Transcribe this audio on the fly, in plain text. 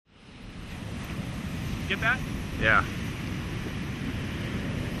get that? Yeah.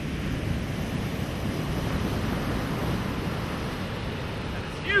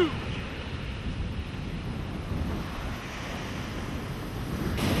 That's huge.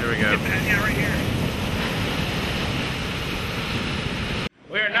 Here we go. Yeah, right here.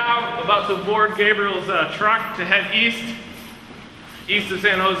 We are now about to board Gabriel's truck to head east of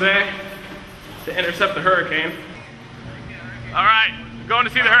San Jose to intercept the hurricane. All right, going to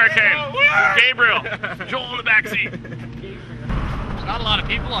see the hurricane. Gabriel, Joel in the backseat. There's not a lot of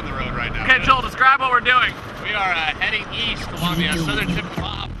people on the road right now. Okay, Joel, describe what we're doing. We are heading east along the southern tip of the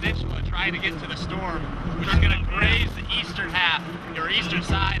Baja Peninsula, trying to get to the storm, which is going to graze the eastern half, or eastern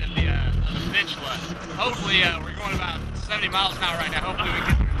side of the peninsula. Hopefully, we're going about 70 miles an hour right now. Hopefully, we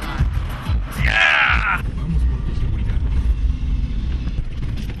get there in time. Yeah!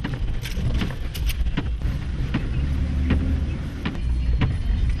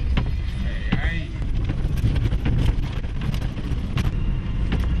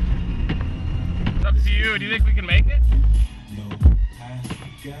 It's up to you. Do you think we can make it?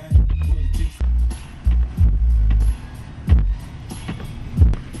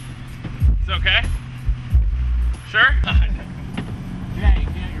 It's okay? Sure?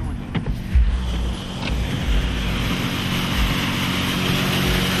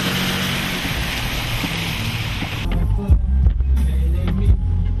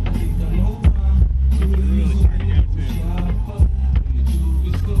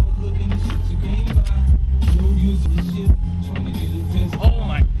 Oh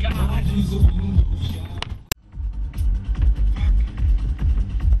my God!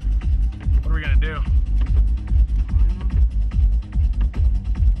 What are we gonna do?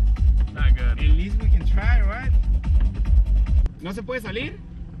 Not good. At least we can try, right? ¿No se puede salir?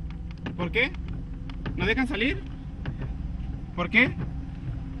 ¿Por qué? ¿No dejan salir? ¿Por qué?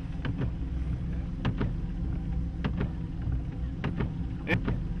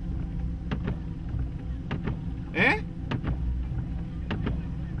 ¿Eh?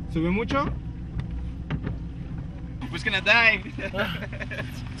 ¿Sube mucho? Who's gonna die?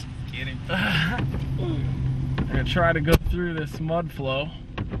 Just kidding. We're gonna try to go through this mud flow.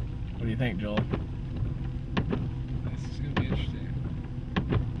 What do you think, Joel? This is gonna be interesting.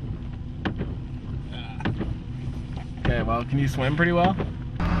 Okay, well, can you swim pretty well?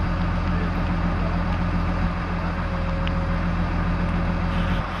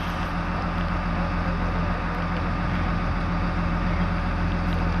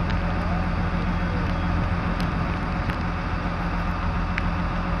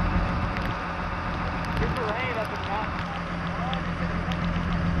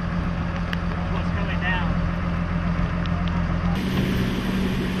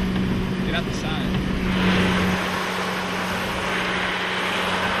 Get out the side.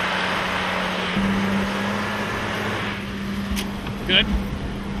 Good.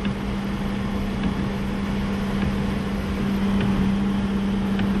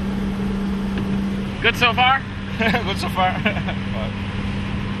 Good so far? Good so far.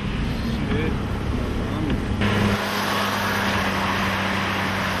 Shit.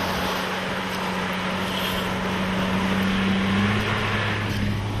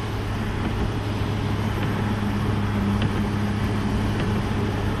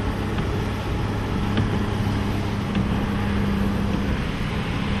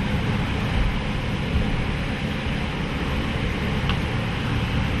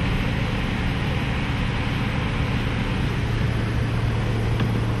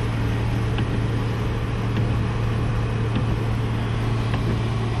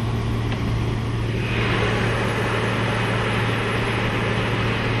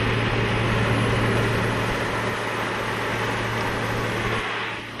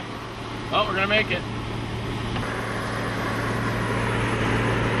 Oh, we're gonna make it.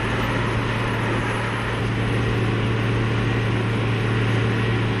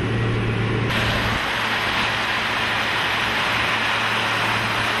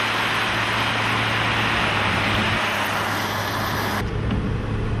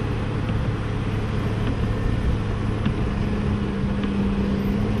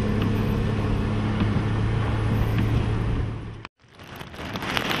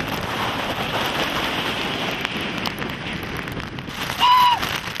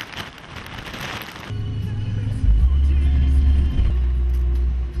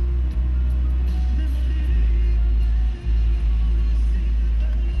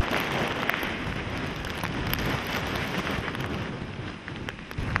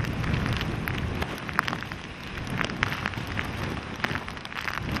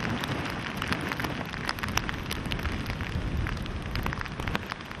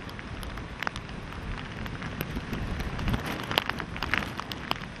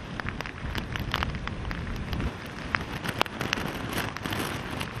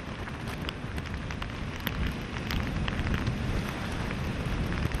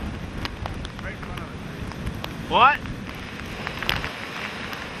 What?